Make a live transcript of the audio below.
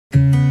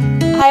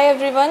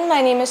everyone,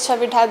 my name is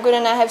Chhavi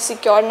and I have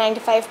secured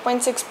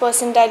 95.6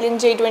 percentile in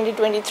JEE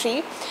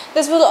 2023.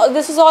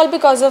 This is all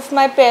because of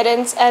my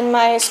parents and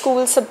my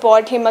school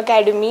support him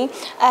academy.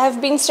 I have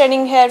been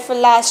studying here for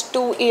last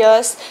 2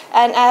 years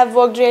and I have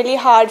worked really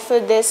hard for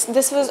this.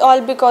 This was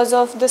all because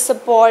of the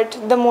support,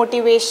 the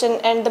motivation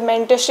and the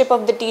mentorship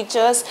of the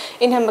teachers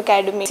in him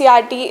academy.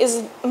 CRT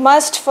is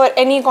must for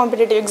any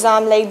competitive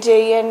exam like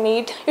JEE and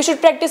NEET. You should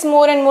practice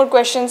more and more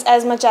questions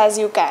as much as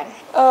you can.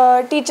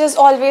 Teachers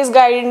always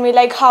guided me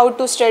like how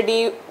to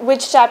study,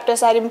 which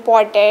chapters are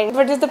important,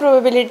 what is the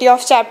probability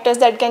of chapters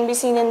that can be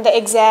seen in the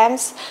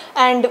exams.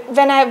 And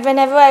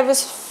whenever I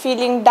was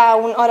feeling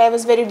down or I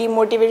was very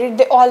demotivated,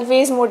 they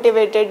always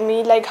motivated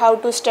me like how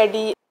to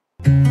study.